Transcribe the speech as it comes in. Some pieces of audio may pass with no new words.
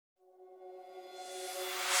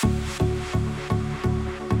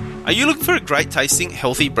Are you looking for a great tasting,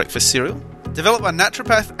 healthy breakfast cereal? Developed by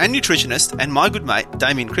naturopath and nutritionist and my good mate,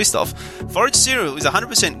 Damien Christoph, Forage cereal is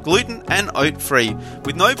 100% gluten and oat free,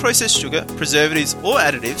 with no processed sugar, preservatives or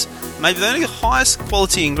additives, made with only the highest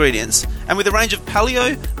quality ingredients, and with a range of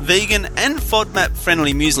paleo, vegan and FODMAP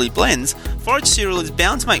friendly muesli blends. Forage cereal is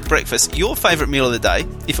bound to make breakfast your favourite meal of the day,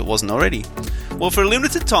 if it wasn't already. Well, for a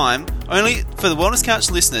limited time, only for the Wellness Couch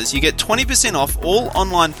listeners, you get 20% off all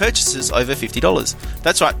online purchases over $50.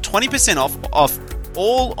 That's right, 20% off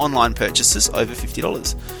all online purchases over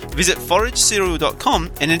 $50. Visit foragecereal.com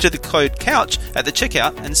and enter the code COUCH at the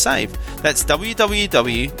checkout and save. That's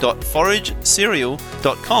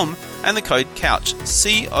www.foragecereal.com and the code COUCH,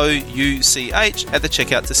 COUCH, at the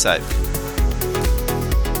checkout to save.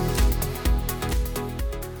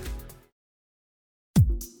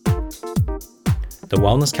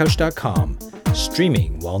 TheWellnessCouch.com,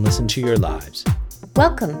 streaming wellness into your lives.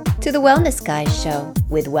 Welcome to the Wellness Guys Show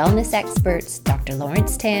with wellness experts Dr.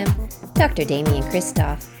 Lawrence Tam, Dr. Damien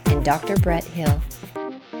Christoph, and Dr. Brett Hill.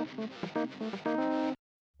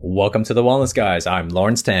 Welcome to the Wellness Guys. I'm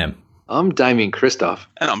Lawrence Tam. I'm Damien Christoph.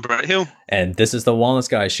 And I'm Brett Hill. And this is the Wellness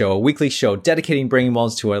Guys Show, a weekly show dedicating bringing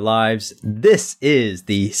wellness to our lives. This is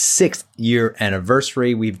the 6th year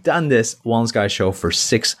anniversary. We've done this Wellness Guys Show for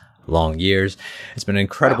 6 long years. It's been an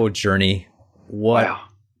incredible journey. What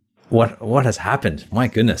has happened? My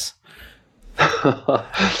goodness.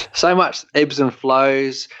 So much ebbs and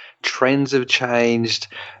flows. Trends have changed.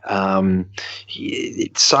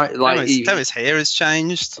 It's so like Tammy's hair has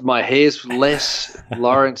changed. My hair's less.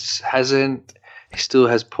 Lawrence hasn't. He still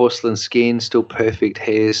has porcelain skin, still perfect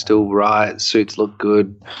hair, still right. Suits look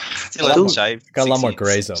good. Still hasn't shaved. Got a lot more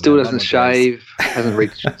grays on. Still doesn't shave. Hasn't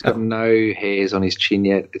reached. He's got no hairs on his chin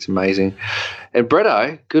yet. It's amazing. And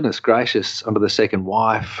Bretto, goodness gracious, onto the second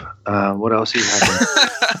wife. What else is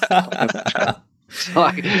happening?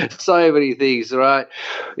 Like so many things, right?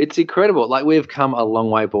 It's incredible. Like we've come a long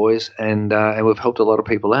way, boys, and we've helped a lot of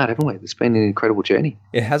people out, haven't we? It's been an incredible journey.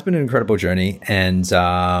 It has been an incredible journey, and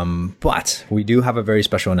but we do have a very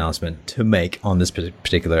special announcement to make on this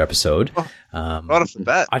particular episode. Right off the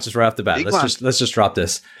bat. Right off the bat. Let's just drop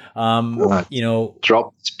this.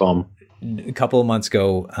 Drop this bomb. A couple of months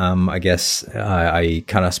ago, I guess I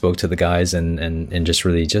kind of spoke to the guys and just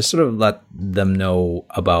sort of let them know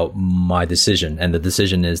about my decision. And the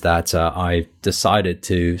decision is that I decided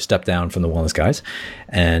to step down from the Wellness Guys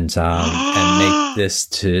and make this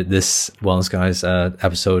Wellness Guys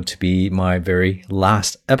episode to be my very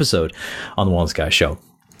last episode on the Wellness Guys show.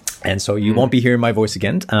 And so you won't be hearing my voice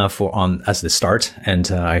again as the start,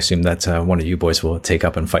 and I assume that one of you boys will take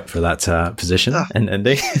up and fight for that position.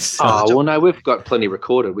 Well, no, we've got plenty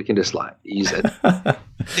recorded. We can just use it.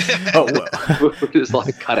 We'll just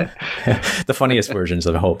cut it. The funniest versions,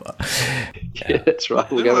 I hope. Yeah, that's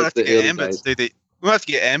right. We might have to get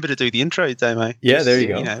Amber to do the intro, Damo. Yeah, there you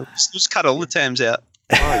go. Just cut all the Tams out.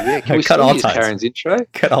 Oh yeah, can we cut all ties? Karen's intro?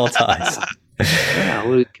 Cut all ties. Yeah,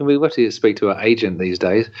 well, we'll have to speak to our agent these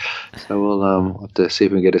days, so we'll have to see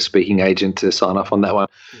if we can get a speaking agent to sign off on that one.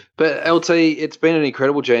 But LT, it's been an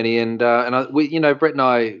incredible journey, and we, Brett and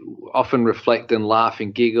I often reflect and laugh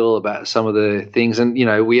and giggle about some of the things, and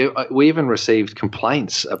we even received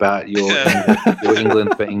complaints about your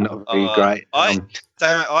England being not very great. I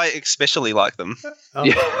especially like them.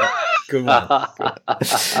 Good one.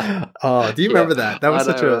 Oh, do you remember that? That was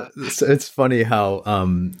it's funny how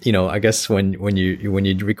I guess when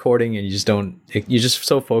you're recording and you're just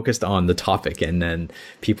so focused on the topic, and then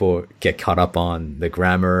people get caught up on the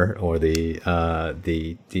grammar or the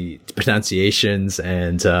pronunciations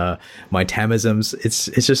and my Tamisms. It's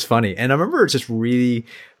just funny, and I remember just really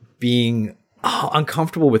being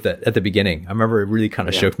uncomfortable with it at the beginning. I remember it really kind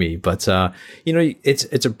of shook me, but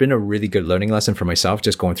it's been a really good learning lesson for myself,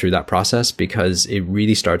 just going through that process, because it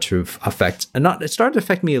really started to it started to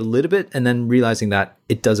affect me a little bit, and then realizing that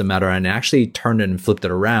it doesn't matter, and I actually turned it and flipped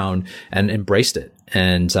it around and embraced it.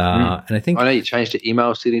 And I think I know you changed your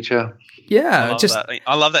email signature. Yeah,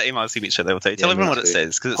 I love that email signature. They will tell you. Tell everyone what it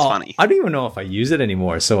says, because it's funny. I don't even know if I use it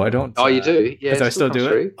anymore, so I don't. Oh, you do? Yeah, I still do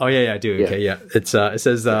it. Oh, yeah, I do. Yeah. Okay, yeah. It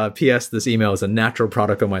says, "P.S. This email is a natural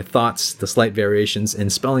product of my thoughts. The slight variations in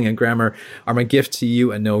spelling and grammar are my gift to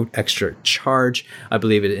you, and no extra charge. I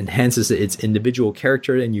believe it enhances its individual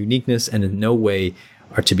character and uniqueness, and in no way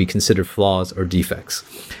are to be considered flaws or defects."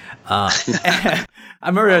 I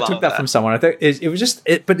remember I took that from someone. I think it was just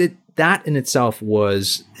it, but that in itself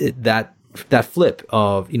was that flip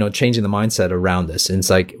of changing the mindset around this. And it's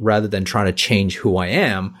like, rather than trying to change who I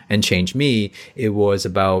am and change me, it was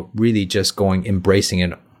about really just embracing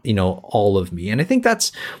it, all of me. And I think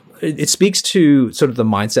that's it speaks to sort of the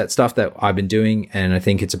mindset stuff that I've been doing. And I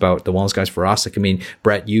think it's about the Wellness Guys for us. Like, I mean,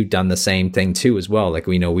 Brett, you've done the same thing too as well. Like,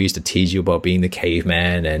 we used to tease you about being the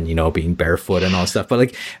caveman and, being barefoot and all stuff, but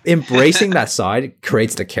like embracing that side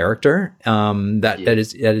creates the character, that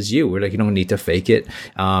is you. We're like, you don't need to fake it.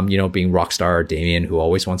 Being rock star Damien, who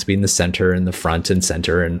always wants to be in the center and the front and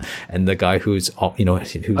center, and the guy who's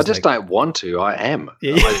I just don't want to. I am.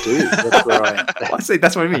 Yeah. I do. That's where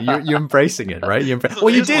that's what I mean. You're embracing it, right? You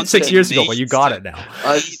did 6 years ago, but you got it now.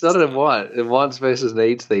 I started in wants versus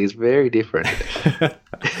needs things very different.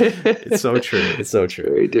 It's so true. It's so true.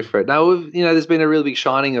 Very different. Now, there's been a really big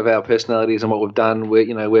shining of our personalities and what we've done.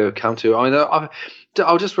 Where we've come to. I mean,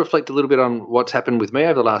 I'll just reflect a little bit on what's happened with me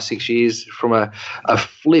over the last 6 years from a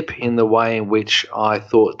flip in the way in which I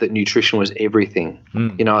thought that nutrition was everything.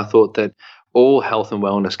 I thought that all health and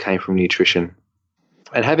wellness came from nutrition.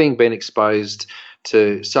 And having been exposed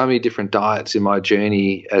to so many different diets in my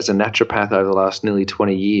journey as a naturopath over the last nearly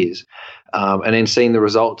 20 years, and then seeing the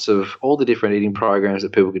results of all the different eating programs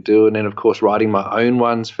that people could do, and then, of course, writing my own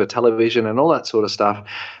ones for television and all that sort of stuff,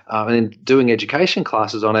 and then doing education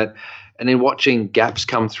classes on it, and then watching GAPS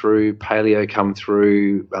come through, paleo come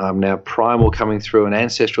through, now primal coming through, and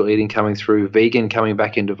ancestral eating coming through, vegan coming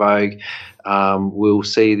back into vogue. We'll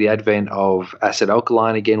see the advent of acid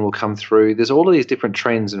alkaline again will come through. There's all of these different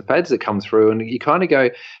trends and fads that come through, and you kind of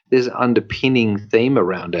go, there's an underpinning theme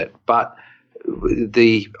around it. But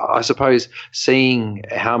I suppose seeing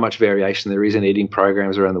how much variation there is in eating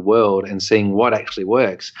programs around the world and seeing what actually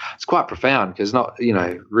works, it's quite profound, because not,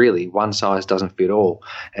 really one size doesn't fit all.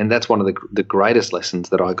 And that's one of the greatest lessons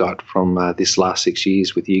that I got from this last 6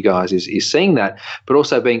 years with you guys is seeing that, but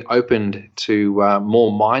also being opened to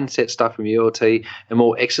more mindset stuff from you, LT, and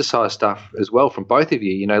more exercise stuff as well from both of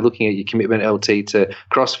you, looking at your commitment, LT, to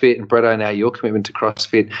CrossFit, and Bretto, now your commitment to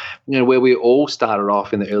CrossFit, where we all started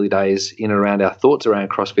off in the early days in and around our thoughts around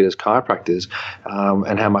CrossFit as chiropractors,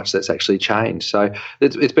 and how much that's actually changed. So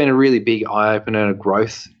it's been a really big eye-opener and a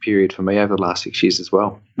growth period for me over the last 6 years as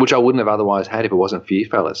well, which I wouldn't have otherwise had if it wasn't for you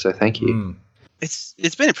fellas. So thank you.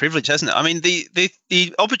 It's been a privilege, hasn't it? I mean,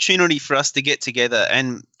 the opportunity for us to get together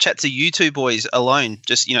and chat to you two boys alone,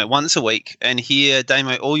 just once a week, and hear,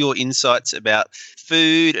 Damo, all your insights about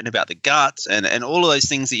food and about the gut and all of those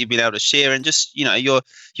things that you've been able to share, and just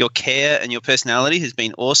your care and your personality has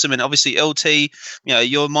been awesome. And obviously, LT,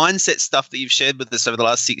 your mindset stuff that you've shared with us over the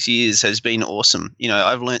last 6 years has been awesome.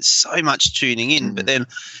 I've learned so much tuning in, but then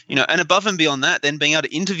and above and beyond that, then being able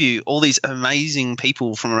to interview all these amazing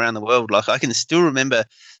people from around the world. Like, I can still remember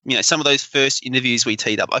some of those first interviews we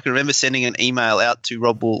teed up. I can remember sending an email out to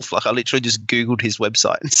Rob Wolf. Like, I literally just Googled his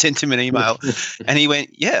website and sent him an email, and he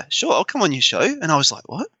went, "Yeah, sure, I'll come on your show." And I was like,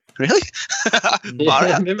 "What? Really?"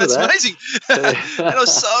 That's amazing. And I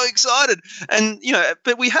was so excited. And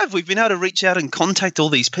but we've been able to reach out and contact all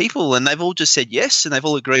these people, and they've all just said yes, and they've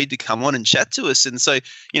all agreed to come on and chat to us. And so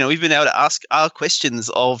we've been able to ask our questions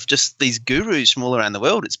of just these gurus from all around the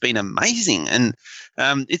world. It's been amazing. And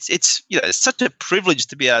it's such a privilege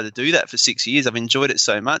to be able to do that for 6 years. I've enjoyed it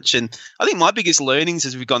so much, and I think my biggest learnings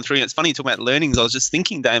as we've gone through, and it's funny you talk about learnings, I was just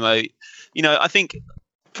thinking, Damo, I think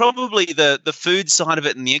probably the food side of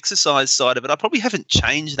it and the exercise side of it, I probably haven't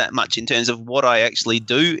changed that much in terms of what I actually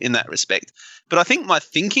do in that respect. But I think my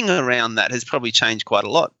thinking around that has probably changed quite a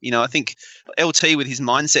lot. I think LT with his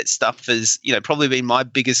mindset stuff has, probably been my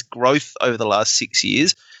biggest growth over the last 6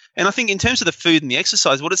 years. And I think in terms of the food and the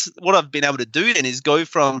exercise, what I've been able to do then is go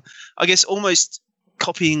from, I guess, almost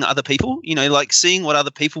copying other people, like seeing what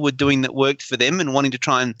other people were doing that worked for them and wanting to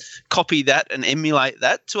try and copy that and emulate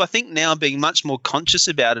that, to I think now being much more conscious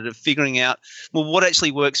about it, of figuring out, well, what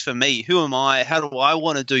actually works for me? Who am I? How do I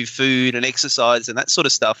want to do food and exercise and that sort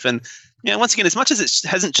of stuff? And once again, as much as it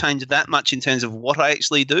hasn't changed that much in terms of what I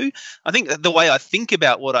actually do, I think that the way I think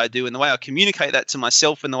about what I do and the way I communicate that to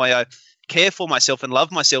myself and the way I care for myself and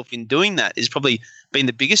love myself in doing that is probably been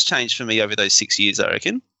the biggest change for me over those 6 years, I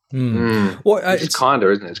reckon. Well, it's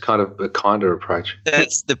kinder, isn't it? It's kind of a kinder approach.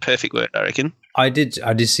 That's the perfect word, I reckon. I did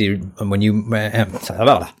see when you there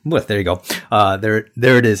you go.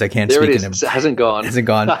 There it is. I can't there speak it is. It hasn't gone. Hasn't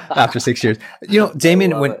gone after 6 years.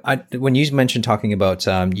 Damien, when you mentioned talking about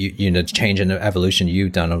change and evolution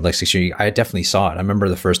you've done over like 6 years, I definitely saw it. I remember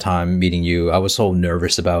the first time meeting you, I was so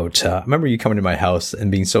nervous about. I remember you coming to my house and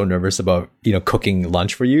being so nervous about cooking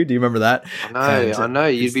lunch for you. Do you remember that? I know.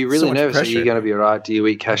 You'd be really nervous. Are you going to be all right? Do you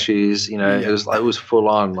eat cashews? It was full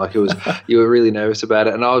on. Like it was. You were really nervous about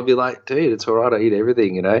it, and I would be like, dude, it's all right. I eat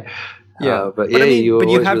everything, But yeah, you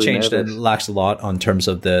have really changed nervous. and laxed a lot on terms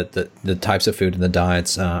of the types of food and the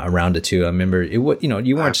diets around it too. I remember you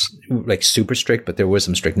weren't like super strict, but there was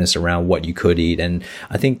some strictness around what you could eat, and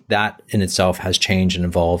I think that in itself has changed and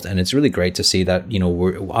evolved. And it's really great to see that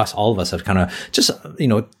all of us have kind of just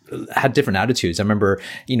had different attitudes. I remember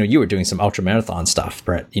you were doing some ultra marathon stuff,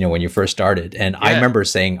 Brett. When you first started, and I remember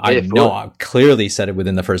saying, I clearly said it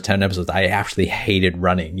within the first 10 episodes. I actually hated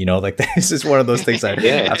running. Like this is one of those things I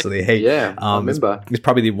absolutely hate. Yeah, I remember. It's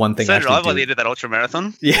probably the one thing. So did I by the end of that ultra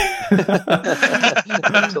marathon. Yeah,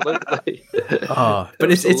 absolutely.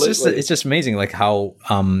 But it's just amazing, like how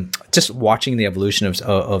just watching the evolution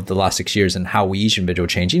of the last 6 years and how each individual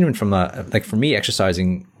changed. Even from like for me,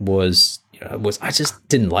 exercising was I just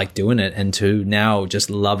didn't like doing it, and to now just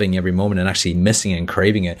loving every moment and actually missing it and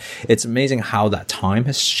craving it. It's amazing how that time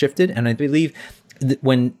has shifted, and I believe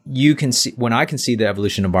when I can see the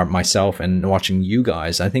evolution of myself and watching you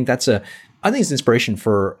guys, I think it's inspiration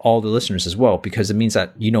for all the listeners as well, because it means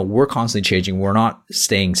that we're constantly changing. We're not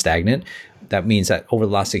staying stagnant. That means that over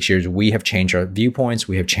the last 6 years, we have changed our viewpoints.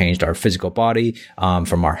 We have changed our physical body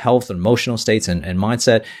from our health and emotional states and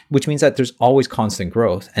mindset, which means that there's always constant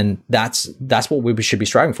growth. And that's what we should be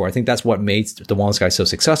striving for. I think that's what made the Wellness Guys so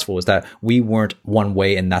successful, is that we weren't one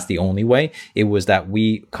way and that's the only way. It was that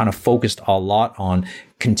we kind of focused a lot on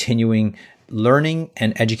continuing learning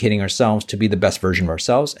and educating ourselves to be the best version of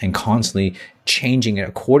ourselves, and constantly changing it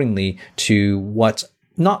accordingly to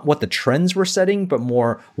not what the trends were setting, but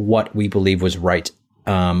more what we believe was right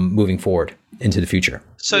moving forward into the future.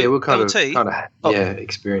 So yeah, we're kind of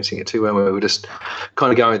experiencing it too, when we were just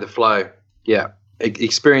kind of going with the flow. Yeah,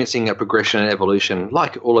 experiencing a progression and evolution,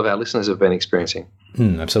 like all of our listeners have been experiencing.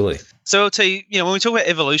 Absolutely. So LT, when we talk about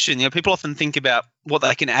evolution, people often think about what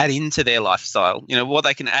they can add into their lifestyle, what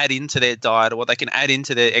they can add into their diet, or what they can add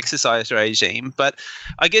into their exercise regime. But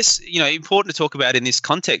I guess, important to talk about in this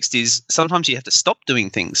context is sometimes you have to stop doing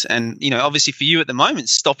things. And, obviously for you at the moment,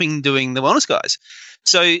 stopping doing the Wellness Guys.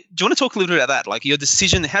 So do you want to talk a little bit about that? Like your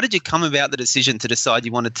decision, how did you come about the decision to decide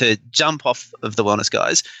you wanted to jump off of the Wellness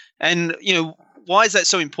Guys? And, why is that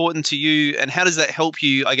so important to you, and how does that help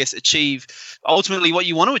you, I guess, achieve ultimately what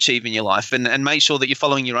you want to achieve in your life and make sure that you're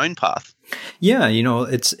following your own path? Yeah,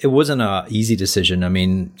 it wasn't an easy decision. I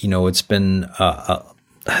mean, it's been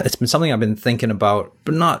something I've been thinking about,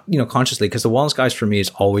 but not, consciously, because the Wellness Guys for me has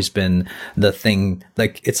always been the thing.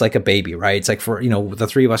 Like, it's like a baby, right? It's like the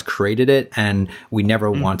three of us created it, and we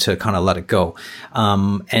never want to kind of let it go.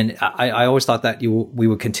 And I always thought that we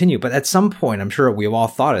would continue, but at some point, I'm sure we've all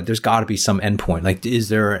thought it, there's got to be some end point. Like, is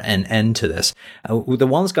there an end to this? The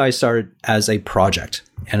Wellness Guys started as a project,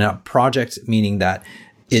 and a project meaning that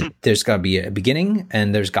there's got to be a beginning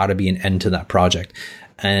and there's got to be an end to that project.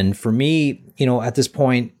 And for me, at this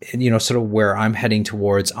point, sort of where I'm heading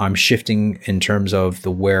towards, I'm shifting in terms of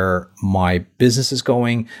where my business is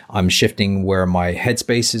going. I'm shifting where my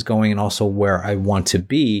headspace is going, and also where I want to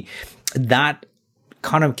be. That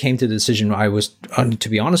kind of came to the decision. I was, to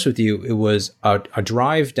be honest with you, it was a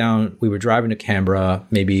drive down. We were driving to Canberra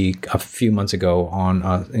maybe a few months ago on,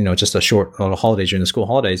 just a short holiday during the school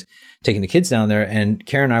holidays, taking the kids down there. And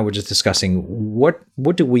Karen and I were just discussing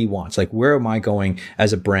what do we want? Like, where am I going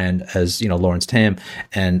as a brand, as, Lawrence Tam,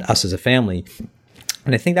 and us as a family?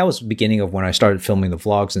 And I think that was the beginning of when I started filming the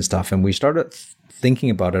vlogs and stuff. And we started thinking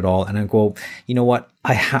about it all. And I go, you know what?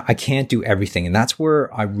 I can't do everything. And that's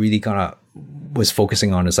where I really kind of was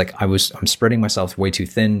focusing on, is like I'm spreading myself way too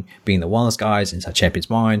thin, being the Wellness Guys, Inside Champions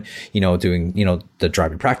Mind, doing, the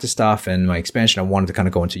driving practice stuff and my expansion. I wanted to kind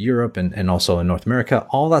of go into Europe and also in North America.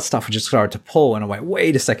 All that stuff just started to pull. And I'm like,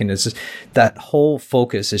 wait a second, it's just that whole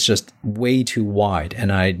focus is just way too wide.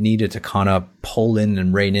 And I needed to kind of pull in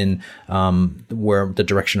and rein in where the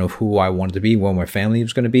direction of who I wanted to be, where my family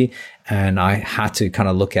was going to be. And I had to kind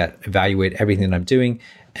of evaluate everything that I'm doing.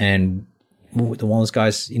 And the Wellness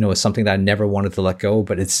Guys, is something that I never wanted to let go,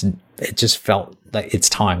 but it just felt like it's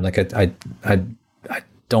time. Like I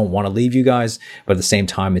don't want to leave you guys, but at the same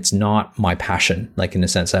time, it's not my passion. Like, in a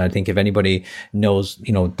sense, that I think if anybody knows,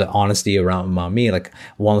 the honesty around me, like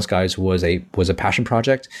Wellness Guys was a passion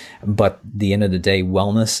project, but at the end of the day,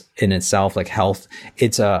 wellness in itself, like health,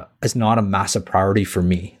 it's not a massive priority for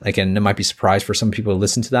me. Like, and it might be a surprise for some people to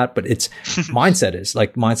listen to that, but it's mindset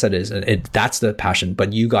is that's the passion.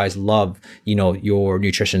 But you guys love, your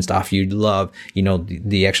nutrition stuff. You love,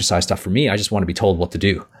 the exercise stuff. For me, I just want to be told what to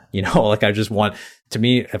do. Like, I just want, to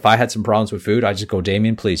me, if I had some problems with food, I just go,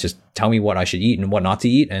 Damien, please just tell me what I should eat and what not to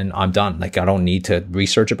eat, and I'm done. Like, I don't need to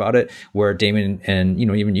research about it. Where Damien and,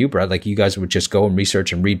 even you, Brad, like, you guys would just go and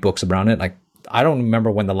research and read books around it. Like, I don't remember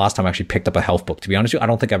when the last time I actually picked up a health book. To be honest with you, I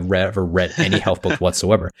don't think I've ever read any health books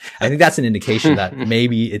whatsoever. I think that's an indication that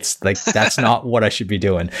maybe it's like that's not what I should be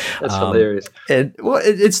doing. That's hilarious. And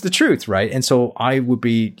it's the truth, right? And so I would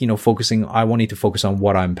be, I wanted to focus on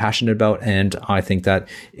what I'm passionate about, and I think that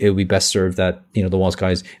it would be best served that the Wellness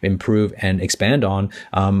Guys improve and expand on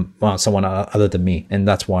someone other than me, and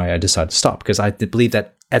that's why I decided to stop, because I believe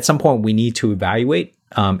that at some point we need to evaluate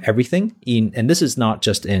everything and this is not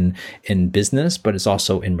just in business, but it's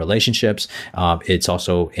also in relationships. It's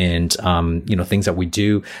also in things that we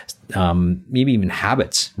do, maybe even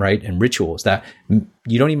habits, right? And rituals that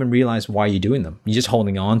you don't even realize why you're doing them. You're just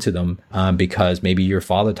holding on to them because maybe your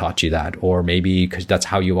father taught you that, or maybe because that's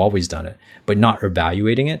how you've always done it, but not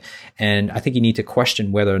evaluating it. And I think you need to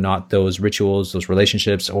question whether or not those rituals, those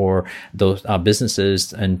relationships, or those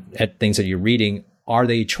businesses and things that you're reading, are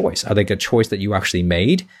they a choice? Are they a choice that you actually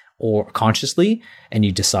made or consciously and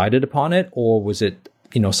you decided upon it? Or was it,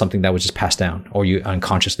 something that was just passed down, or you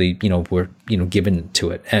unconsciously, were, given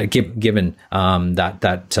to it, given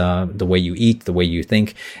the way you eat, the way you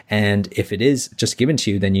think. And if it is just given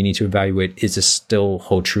to you, then you need to evaluate, is this still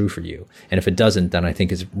hold true for you? And if it doesn't, then I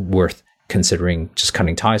think it's worth considering just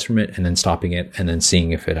cutting ties from it and then stopping it and then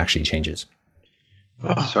seeing if it actually changes.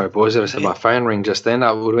 Oh, sorry, boys. I said my phone ring just then.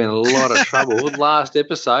 I would have been in a lot of trouble. Last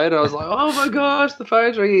episode, I was like, oh my gosh, the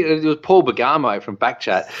phone's ringing. It was Paul Bergamo from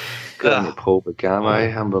Backchat. Good on you, Paul Bergamo.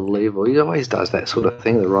 Unbelievable. He always does that sort of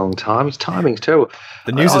thing at the wrong time. His timing's terrible.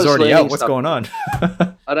 The news is already out. What's going on?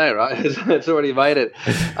 I know, right? It's already made it.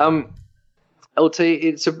 LT,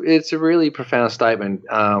 it's a really profound statement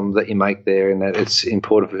that you make there, and that it's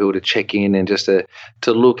important for people to check in and just to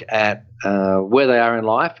look at where they are in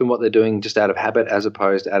life and what they're doing just out of habit, as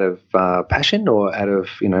opposed to out of passion, or out of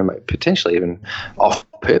potentially even off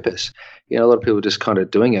purpose. A lot of people are just kind of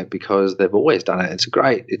doing it because they've always done it.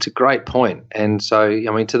 It's a great point. And so,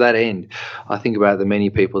 to that end, I think about the many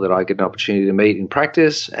people that I get an opportunity to meet in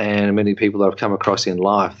practice, and many people that I've come across in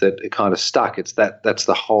life that are kind of stuck. That's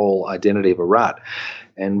the whole identity of a rut.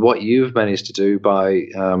 And what you've managed to do by,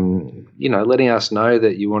 letting us know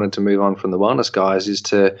that you wanted to move on from the Wellness Guys is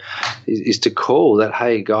to call that,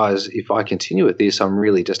 hey guys, if I continue with this, I'm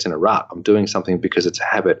really just in a rut. I'm doing something because it's a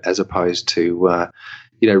habit, as opposed to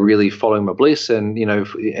really following my bliss and,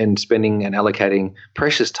 and spending and allocating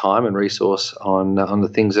precious time and resource on the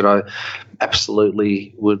things that I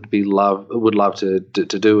absolutely would love to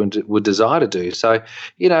do and would desire to do. So,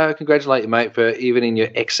 I congratulate you, mate, for even in your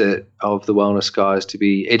exit of the Wellness Guys to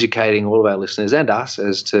be educating all of our listeners and us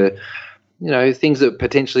as to, things that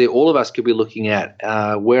potentially all of us could be looking at.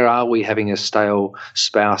 Where are we having a stale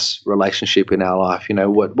spouse relationship in our life?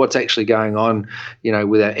 What's actually going on,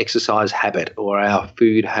 with our exercise habit, or our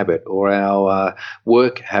food habit, or our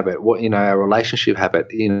work habit, our relationship habit.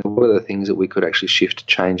 What are the things that we could actually shift,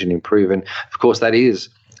 change, and improve? And of course, that is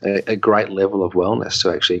a great level of wellness to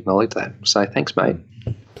actually acknowledge that. So thanks, mate.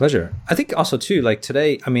 Pleasure. I think also too, like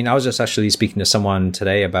today, I was just actually speaking to someone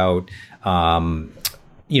today about,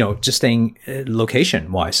 just staying location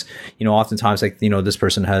wise. Oftentimes, this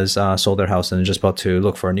person has sold their house and is just about to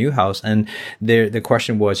look for a new house. And the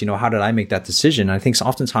question was, how did I make that decision? And I think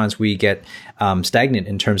oftentimes we get stagnant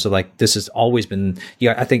in terms of like, this has always been,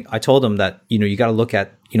 I think I told them that, you got to look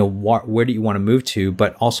at, where do you want to move to,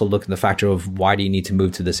 but also look at the factor of why do you need to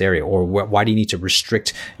move to this area, or why do you need to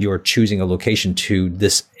restrict your choosing a location to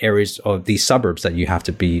this areas of these suburbs that you have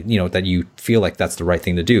to be, that you feel like that's the right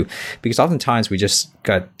thing to do. Because oftentimes we just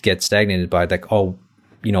get stagnated by like, oh,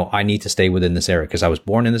 I need to stay within this area because I was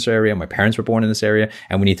born in this area, my parents were born in this area,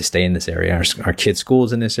 and we need to stay in this area. Our kids' school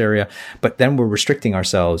is in this area, but then we're restricting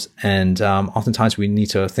ourselves. And oftentimes we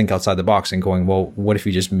need to think outside the box and going, well, what if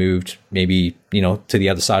we just moved maybe, to the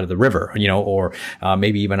other side of the river, or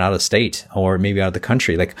maybe even out of state, or maybe out of the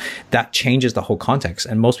country? Like that changes the whole context.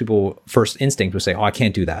 And most people first instinct would say, oh, I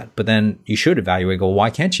can't do that. But then you should evaluate, go,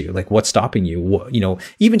 why can't you? Like what's stopping you?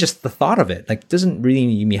 Even just the thought of it, like doesn't really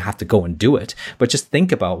mean you have to go and do it, but just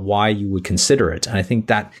think about why you would consider it. And I think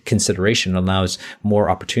that consideration allows more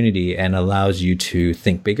opportunity and allows you to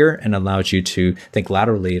think bigger and allows you to think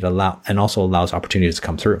laterally. And also allows opportunities to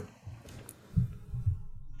come through.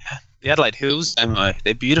 Yeah. The Adelaide Hills,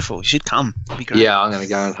 they're beautiful. You should come. It'd be great. Yeah, I'm going to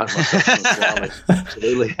go and hunt myself.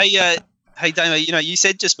 Absolutely. Hey, Damo, you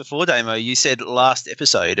said just before, Damo, you said last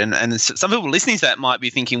episode, and some people listening to that might be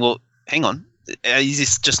thinking, well, hang on, is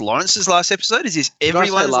this just Lawrence's last episode? Is this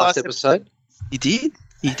everyone's last episode? You did?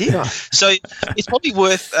 You did. So it's probably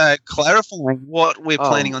worth clarifying what we're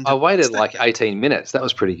planning on doing. I waited like 18 minutes. That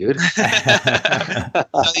was pretty good.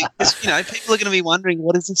 So, people are going to be wondering,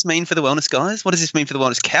 what does this mean for the Wellness Guys? What does this mean for the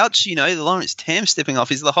Wellness Couch? The Lawrence Tam stepping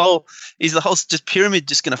off. Is the whole just pyramid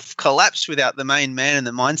just going to collapse without the main man and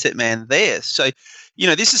the mindset man there? So,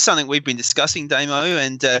 this is something we've been discussing, Damo,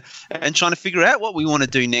 and trying to figure out what we want to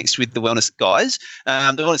do next with the Wellness Guys.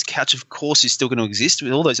 The Wellness Couch, of course, is still going to exist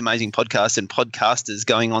with all those amazing podcasts and podcasters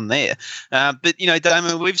going on there. But,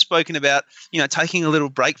 Damo, we've spoken about, taking a little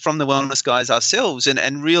break from the Wellness Guys ourselves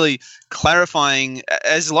and really clarifying,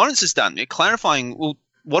 as Lawrence has done, clarifying, well,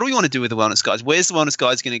 what do we want to do with the Wellness Guys? Where's the Wellness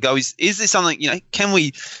Guys going to go? Is there something, can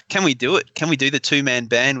we do it? Can we do the two-man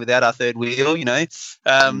band without our third wheel?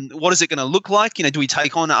 What is it going to look like? Do we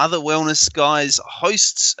take on other Wellness Guys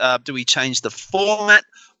hosts? Do we change the format?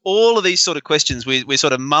 All of these sort of questions we're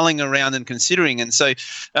sort of mulling around and considering. And so,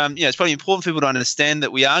 it's probably important for people to understand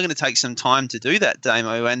that we are going to take some time to do that,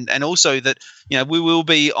 Damo, and also that, we will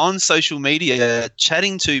be on social media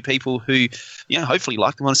chatting to people who, hopefully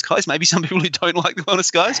like the Wellness Guys, maybe some people who don't like the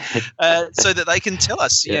Wellness Guys, so that they can tell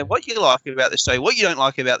us, what you like about the show, what you don't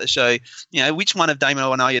like about the show, which one of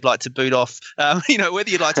Damo and I you'd like to boot off, whether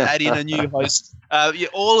you'd like to add in a new host,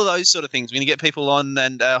 all of those sort of things. We're going to get people on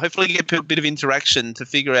and hopefully get a bit of interaction to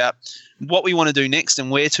figure out what we want to do next and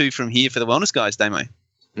where to from here for the Wellness Guys, Damo.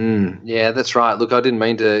 Yeah, that's right. Look, I didn't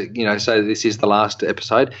mean to, say this is the last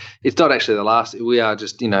episode. It's not actually the last. We are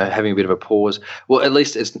just, having a bit of a pause. Well, at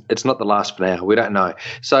least it's not the last for now. We don't know.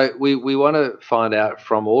 So we want to find out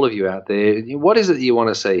from all of you out there, what is it you want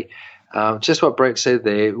to see? Just what Brett said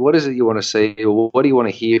there. What is it you want to see, or what do you want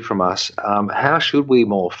to hear from us? How should we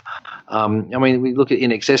morph? We look at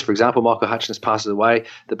In Excess, for example. Michael Hutchins passes away.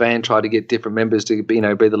 The band tried to get different members to be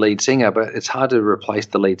the lead singer, but it's hard to replace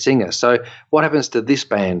the lead singer. So what happens to this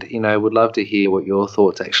band? Would love to hear what your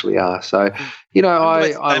thoughts actually are. So,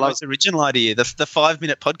 I love the original idea, the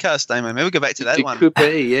 5-minute podcast, Damo. Maybe we'll go back to that one. It could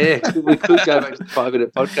be, yeah. We could go back to the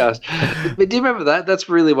 5-minute podcast. But do you remember that? That's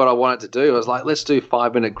really what I wanted to do. I was like, let's do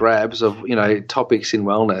 5-minute grabs of topics in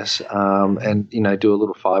wellness, and do a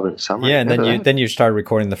little 5-minute summary. Yeah, and then you started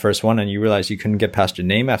recording the first one, and you realized you couldn't get past your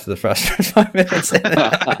name after the first 5 minutes. No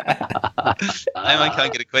one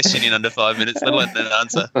can't get a question in under 5 minutes, let alone an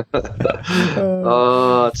answer.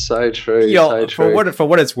 Oh, it's so true. So true. For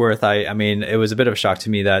what it's worth, I mean, it was a bit of a shock to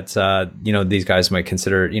me that these guys might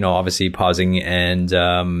consider obviously pausing and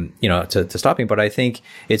to stopping. But I think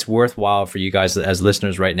it's worthwhile for you guys as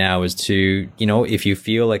listeners right now is to if you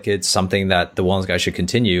feel like it's something that the Wellness Guys should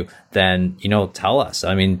continue, then tell us.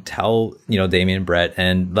 I mean, tell Damien and Brett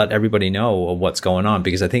and let everybody know what's going on,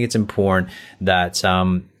 because I think it's important that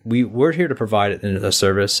we're here to provide a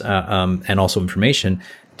service and also information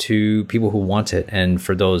to people who want it. And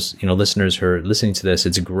for those listeners who are listening to this,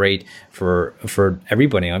 it's great for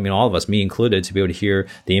everybody. I mean, all of us, me included, to be able to hear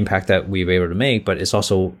the impact that we've been able to make. But it's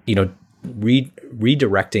also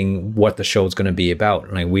redirecting what the show is going to be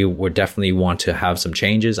about. Like we would definitely want to have some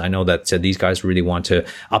changes. I know that these guys really want to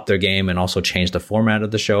up their game and also change the format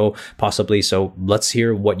of the show possibly. So let's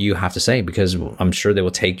hear what you have to say, because I'm sure they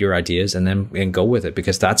will take your ideas and go with it,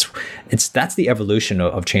 because that's the evolution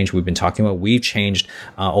of change we've been talking about. We've changed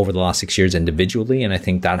over the last 6 years individually, and I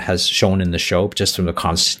think that has shown in the show just from the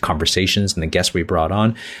conversations and the guests we brought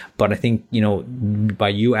on. But I think by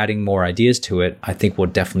you adding more ideas to it, I think we'll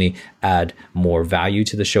definitely add more value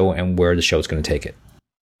to the show and where the show is going to take it.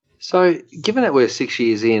 So, given that we're 6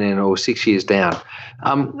 years in or 6 years down,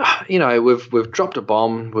 we've dropped a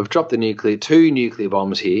bomb. We've dropped two nuclear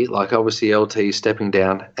bombs here. Like obviously LT is stepping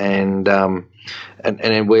down, and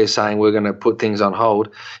then we're saying we're going to put things on hold.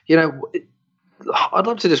 I'd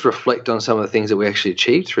love to just reflect on some of the things that we actually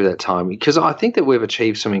achieved through that time, because I think that we've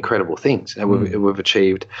achieved some incredible things. And we've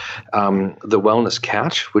achieved the Wellness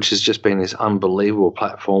Couch, which has just been this unbelievable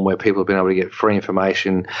platform where people have been able to get free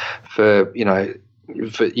information for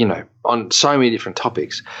on so many different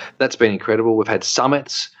topics. That's been incredible. We've had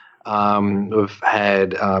summits. We've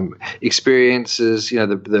had experiences,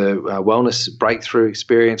 the wellness breakthrough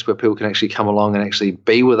experience where people can actually come along and actually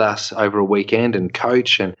be with us over a weekend and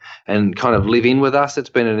coach and kind of live in with us.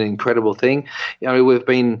 It's been an incredible thing. We've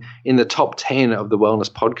been in the top 10 of the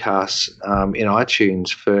wellness podcasts in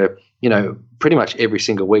iTunes for pretty much every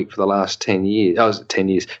single week for the last 10 years. Oh, 10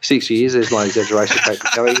 years, 6 years. There's my exaggeration factor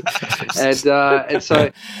going. And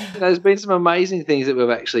so there's been some amazing things that we've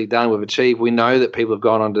actually done, we've achieved. We know that people have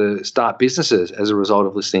gone on to start businesses as a result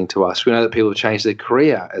of listening to us. We know that people have changed their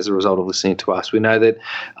career as a result of listening to us. We know that,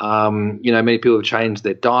 many people have changed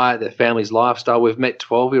their diet, their family's lifestyle. We've met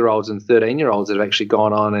 12-year-olds and 13-year-olds that have actually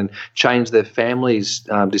gone on and changed their family's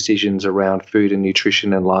decisions around food and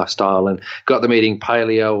nutrition and lifestyle, and got them eating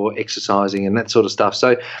paleo or exercising and that sort of stuff.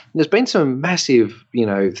 So there's been some massive,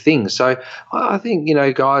 things. So I think,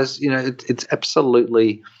 guys, it's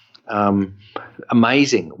absolutely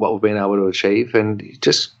amazing what we've been able to achieve, and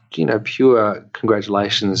just, pure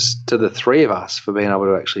congratulations to the three of us for being able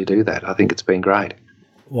to actually do that. I think it's been great.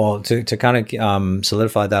 Well, to kind of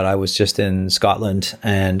solidify that, I was just in Scotland,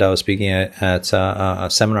 and I was speaking at a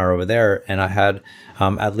seminar over there, and I had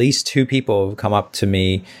at least 2 people come up to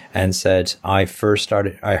me and said, I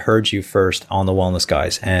heard you first on the Wellness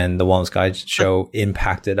Guys, and the Wellness Guys show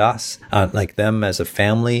impacted us, like them as a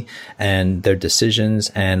family and their decisions,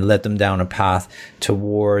 and led them down a path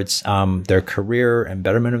towards their career and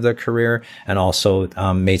betterment of their career, and also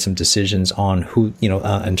made some decisions on who,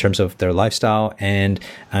 in terms of their lifestyle and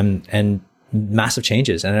massive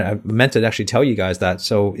changes. And I meant to actually tell you guys that.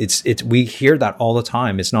 So we hear that all the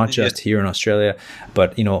time. It's not just here in Australia,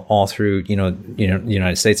 but all through the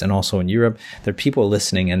United States and also in Europe. There are people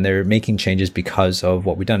listening, and they're making changes because of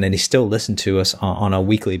what we've done, and they still listen to us on a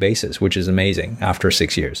weekly basis, which is amazing after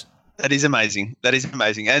 6 years. That is amazing.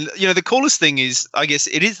 And, the coolest thing is, I guess,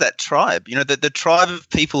 it is that tribe, the tribe of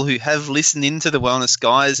people who have listened into the Wellness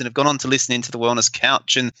Guys and have gone on to listen into the Wellness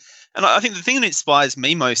Couch. And I think the thing that inspires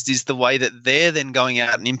me most is the way that they're then going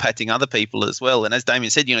out and impacting other people as well. And as Damien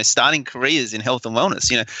said, starting careers in health and wellness,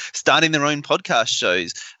 starting their own podcast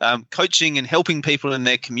shows, coaching and helping people in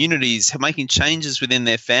their communities, making changes within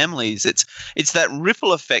their families. It's that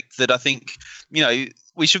ripple effect that I think,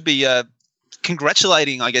 we should be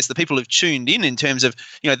congratulating, I guess, the people who've tuned in terms of,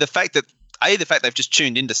 the fact that they've just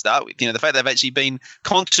tuned in to start with, the fact they've actually been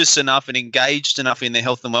conscious enough and engaged enough in their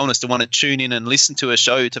health and wellness to want to tune in and listen to a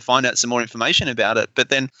show to find out some more information about it. But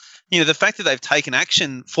then, the fact that they've taken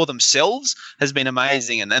action for themselves has been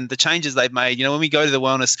amazing. And the changes they've made, when we go to the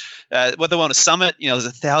Wellness Summit, there's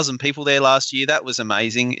 1,000 people there last year. That was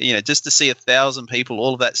amazing. Just to see 1,000 people,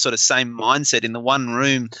 all of that sort of same mindset in the one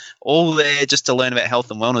room, all there just to learn about health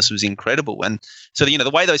and wellness was incredible. And so, the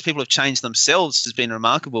way those people have changed themselves has been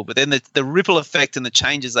remarkable. But then the ripple effect and the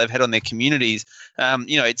changes they've had on their communities,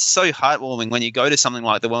 it's so heartwarming when you go to something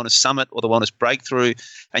like the Wellness Summit or the Wellness Breakthrough,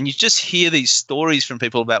 and you just hear these stories from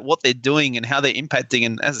people about what they're doing and how they're impacting,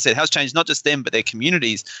 and as I said, how it's changed not just them but their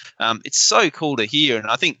communities. It's so cool to hear, and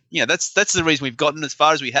I think that's the reason we've gotten as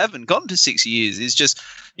far as we have and gotten to 6 years, is just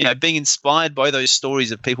being inspired by those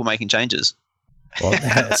stories of people making changes. Well,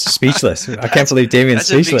 it's speechless. I can't believe Damien's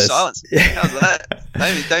speechless. That's a big silence. How's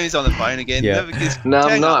that? Damien's on the phone again. Yeah. No,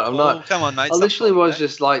 I'm not. Come on, mate. I literally was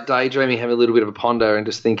just like daydreaming, having a little bit of a ponder, and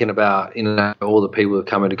just thinking about all the people who've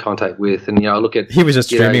come into contact with, and I look at. He was just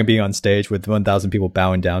dreaming of being on stage with 1,000 people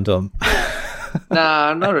bowing down to him.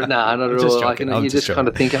 Not at all. Like, you just kind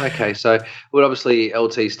of think, okay, so we're obviously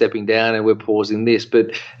LT stepping down and we're pausing this,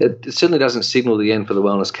 but it certainly doesn't signal the end for the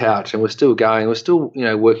Wellness Couch, and we're still going. We're still,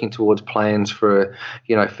 working towards plans for,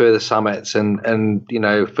 further summits and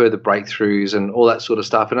further breakthroughs and all that sort of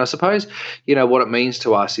stuff. And I suppose, what it means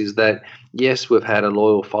to us is that, yes, we've had a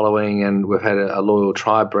loyal following and we've had a loyal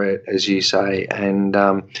tribe, Brett, as you say, and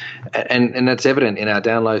that's evident in our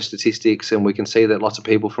download statistics, and we can see that lots of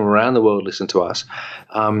people from around the world listen to us.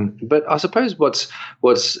 But I suppose what's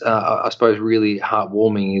really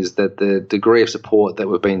heartwarming is that the degree of support that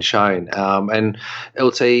we've been shown. And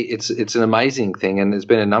LT, it's an amazing thing, and there's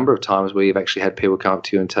been a number of times where you've actually had people come up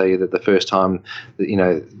to you and tell you that the first time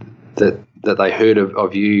that that they heard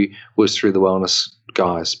of you was through the Wellness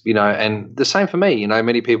Guys, and the same for me.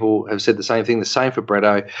 Many people have said the same thing. The same for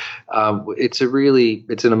Bretto.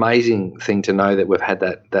 It's an amazing thing to know that we've had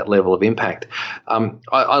that level of impact.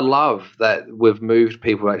 I love that we've moved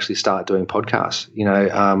people to actually start doing podcasts.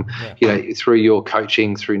 Through your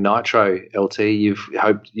coaching, through Nitro LT,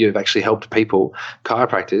 you've actually helped people,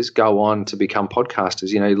 chiropractors, go on to become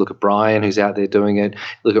podcasters. You look at Brian, who's out there doing it.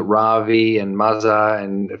 Look at Ravi and Muzza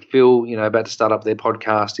and Phil, about to start up their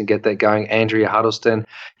podcast and get that going. Andrea Huddleston.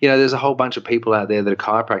 There's a whole bunch of people out there that are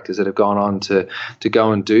chiropractors that have gone on to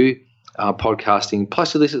go and do podcasting.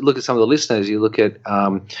 Plus, you look at some of the listeners. You look at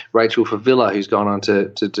Rachel Favilla, who's gone on to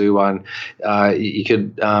do one. You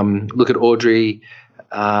could look at Audrey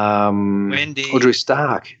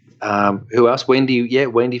Stark. Who else? Wendy. Yeah,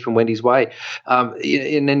 Wendy from Wendy's Way.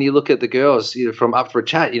 And then you look at the girls from Up for a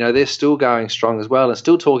Chat. They're still going strong as well and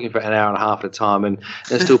still talking for an hour and a half at a time and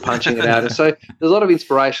they're still punching it out. And so there's a lot of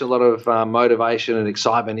inspiration, a lot of motivation and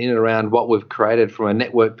excitement in and around what we've created from a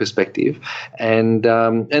network perspective. And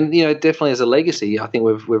definitely as a legacy, I think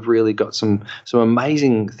we've really got some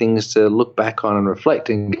amazing things to look back on and reflect.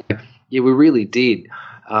 And yeah, we really did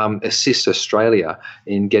assist Australia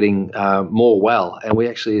in getting more well, and we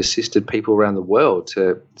actually assisted people around the world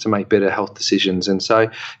to make better health decisions. And so,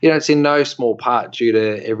 it's in no small part due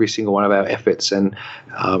to every single one of our efforts, and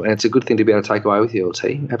it's a good thing to be able to take away with you,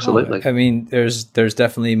 LT. Absolutely. I mean, there's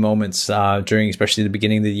definitely moments during, especially the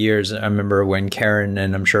beginning of the years. I remember when Karen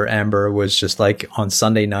and I'm sure Amber was just like on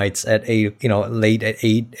Sunday nights at 8, late at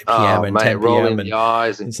 8 p.m. and 10 p.m. rolling the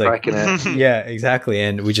eyes and cracking it. Yeah, exactly.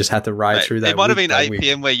 And we just had to ride through that. It might have been 8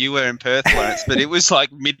 p.m. where you were in Perth, Lawrence, but it was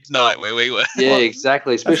like midnight where we were. Yeah,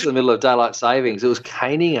 exactly. Especially in the middle of daylight savings. It was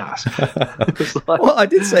caning us. Well, I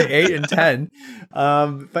did say 8 and 10.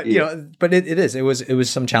 But it was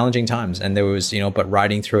some challenging times, and there was, but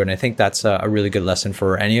riding through it. And I think that's a really good lesson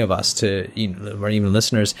for any of us to, or even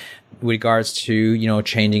listeners, with regards to,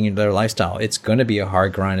 changing their lifestyle. It's going to be a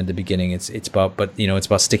hard grind at the beginning. It's about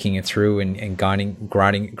sticking it through and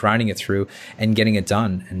grinding it through and getting it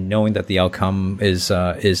done, and knowing that the outcome is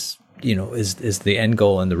the end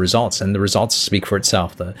goal and the results speak for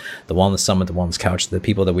itself. The Wellness Summit, the Wellness Couch, the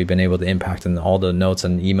people that we've been able to impact, and all the notes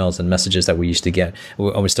and emails and messages that we used to get,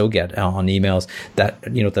 or we still get on emails, that,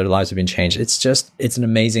 their lives have been changed. It's an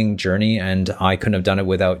amazing journey, and I couldn't have done it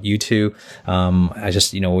without you two.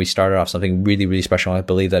 We started off something really, really special. I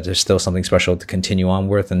believe that there's still something special to continue on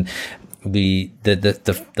with, and the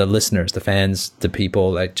listeners, the fans, the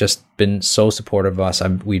people that just been so supportive of us. I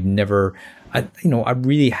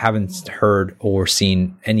really haven't heard or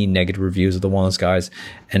seen any negative reviews of the Wellness Guys,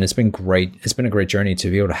 and it's been great. It's been a great journey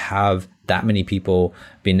to be able to have that many people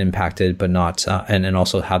being impacted, but not, and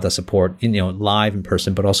also have the support, live in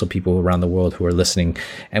person, but also people around the world who are listening.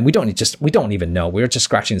 And we don't even know. We're just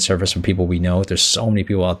scratching the surface from people we know. There's so many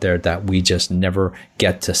people out there that we just never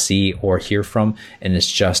get to see or hear from, and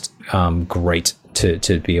it's just great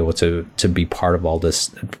to be able to be part of all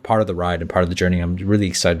this, part of the ride and part of the journey. I'm really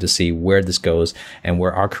excited to see where this goes and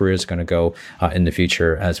where our careers are going to go in the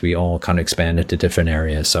future as we all kind of expand into different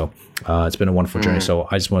areas. So it's been a wonderful journey. So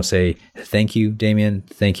I just want to say thank you, Damien.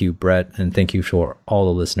 Thank you, Brett. And thank you for all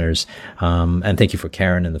the listeners. And thank you for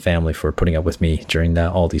Karen and the family for putting up with me during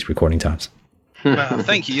all these recording times. Well,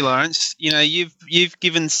 thank you, Lawrence. You've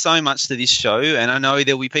given so much to this show, and I know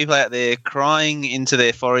there'll be people out there crying into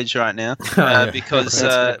their forage right now because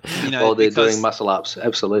while they're doing muscle ups.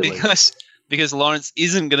 Absolutely. Because Lawrence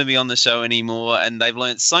isn't going to be on the show anymore, and they've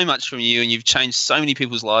learned so much from you, and you've changed so many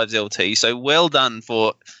people's lives, LT. So well done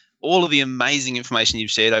for all of the amazing information you've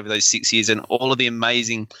shared over those 6 years, and all of the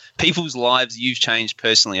amazing people's lives you've changed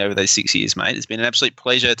personally over those 6 years, mate. It's been an absolute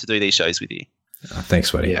pleasure to do these shows with you. Thanks,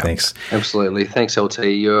 buddy. Yeah, thanks. Absolutely. Thanks, LT.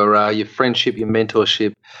 Your friendship, your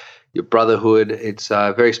mentorship, your brotherhood, it's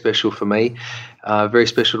very special for me, very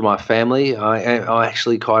special to my family. I'm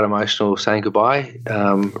actually quite emotional saying goodbye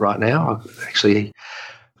right now. I'm actually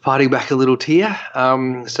fighting back a little tear.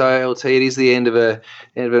 So, LT, it is the end of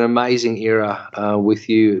an amazing era with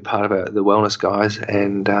you, part of the Wellness Guys,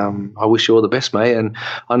 and I wish you all the best, mate. And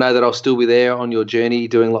I know that I'll still be there on your journey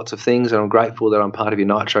doing lots of things, and I'm grateful that I'm part of your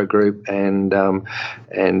Nitro group, and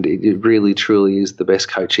it really, truly is the best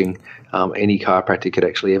coaching any chiropractor could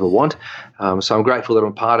actually ever want. So I'm grateful that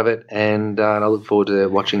I'm part of it, and I look forward to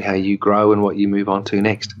watching how you grow and what you move on to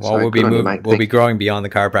next. Well, so we'll be growing beyond the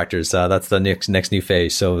chiropractors. That's the next new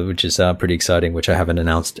phase, so which is pretty exciting, which I haven't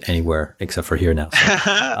announced anywhere except for here now. So,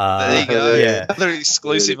 there you go. Yeah. Another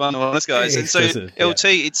exclusive on the Wellness Guys. And so, LT,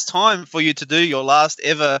 it's time for you to do your last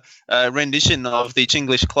ever rendition of the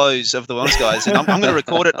Chinglish close of the Wellness Guys. And I'm going to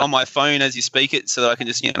record it on my phone as you speak it, so that I can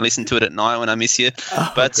just listen to it at night when I miss you.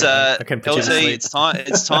 But LT, it's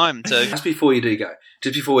time to... Just before you do go,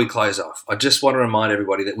 just before we close off, I just want to remind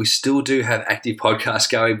everybody that we still do have active podcasts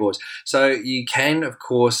going, boys. So you can, of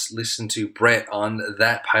course, listen to Brett on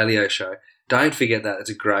That Paleo Show. Don't forget that. It's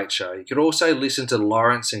a great show. You could also listen to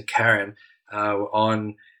Lawrence and Karen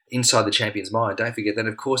on Inside the Champion's Mind. Don't forget that.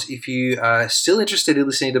 Of course, if you are still interested in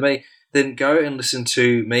listening to me, then go and listen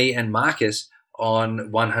to me and Marcus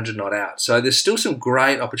on 100 Not Out. So there's still some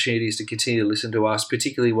great opportunities to continue to listen to us,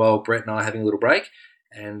 particularly while Brett and I are having a little break.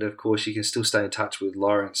 And, of course, you can still stay in touch with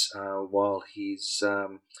Lawrence while he's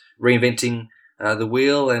reinventing the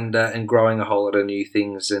wheel and growing a whole lot of new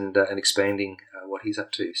things and expanding what he's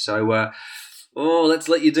up to. So Oh, let's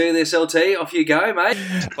let you do this, LT. Off you go, mate.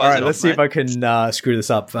 All right, let's see if I can screw this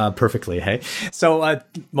up perfectly. Hey, so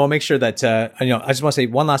we'll make sure that I just want to say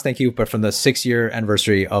one last thank you. But from the 6-year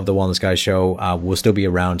anniversary of the Wellness Guys show, we'll still be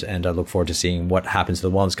around, and I look forward to seeing what happens to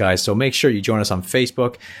the Wellness Guys. So make sure you join us on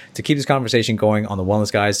Facebook to keep this conversation going on the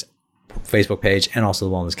Wellness Guys Facebook page and also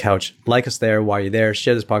the Wellness Couch. Like us there while you're there.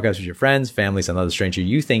 Share this podcast with your friends, families, and other strangers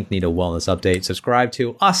you think need a wellness update. Subscribe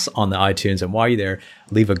to us on the iTunes, and while you're there,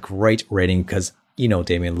 leave a great rating, because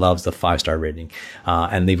Damien loves the 5-star rating,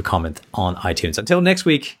 and leave a comment on iTunes. Until next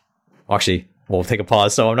week, actually, we'll take a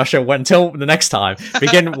pause, so I'm not sure when. Until the next time,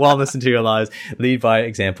 begin wellness into your lives, lead by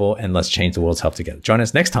example, and let's change the world's health together. Join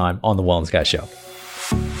us next time on the Wellness Guys Show.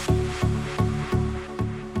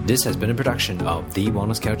 This has been a production of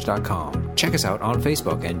TheWellnessCouch.com. Check us out on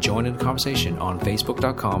Facebook and join in the conversation on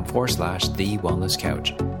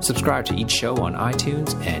Facebook.com/TheWellnessCouch. Subscribe to each show on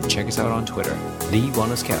iTunes and check us out on Twitter. The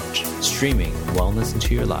Wellness Couch, streaming wellness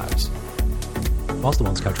into your lives. Whilst the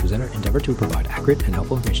Wellness Couch presenter endeavor to provide accurate and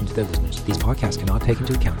helpful information to their listeners, these podcasts cannot take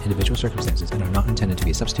into account individual circumstances and are not intended to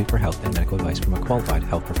be a substitute for health and medical advice from a qualified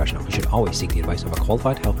health professional. You should always seek the advice of a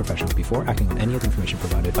qualified health professional before acting on any of the information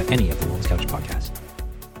provided by any of the Wellness Couch podcasts.